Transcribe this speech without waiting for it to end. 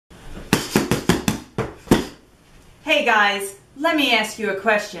Hey guys, let me ask you a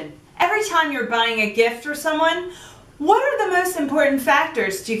question. Every time you're buying a gift for someone, what are the most important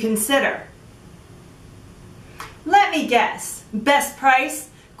factors to consider? Let me guess. Best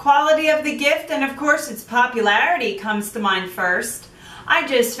price, quality of the gift, and of course its popularity comes to mind first. I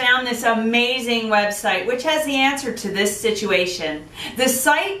just found this amazing website which has the answer to this situation. The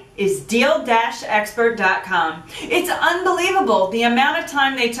site is Deal-Expert.com. It's unbelievable the amount of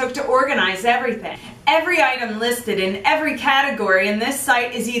time they took to organize everything. Every item listed in every category in this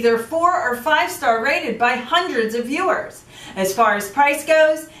site is either 4- or 5-star rated by hundreds of viewers. As far as price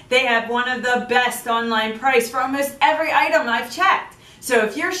goes, they have one of the best online price for almost every item I've checked. So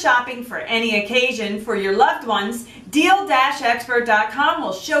if you're shopping for any occasion for your loved ones, Deal-Expert.com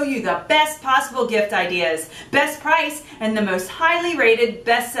will show you the best possible gift ideas, best price, and the most highly rated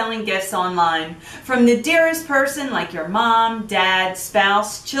best-selling gifts online. From the dearest person like your mom, dad,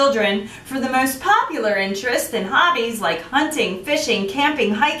 spouse, children, for the most popular interests and hobbies like hunting, fishing,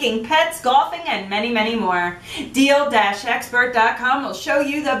 camping, hiking, pets, golfing, and many, many more. Deal-Expert.com will show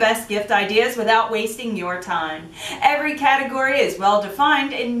you the best gift ideas without wasting your time. Every category is well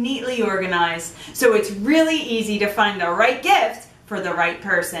defined and neatly organized, so it's really easy to find the right gift for the right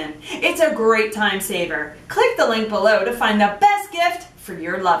person. It's a great time saver. Click the link below to find the best gift for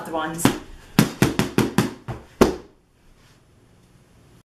your loved ones.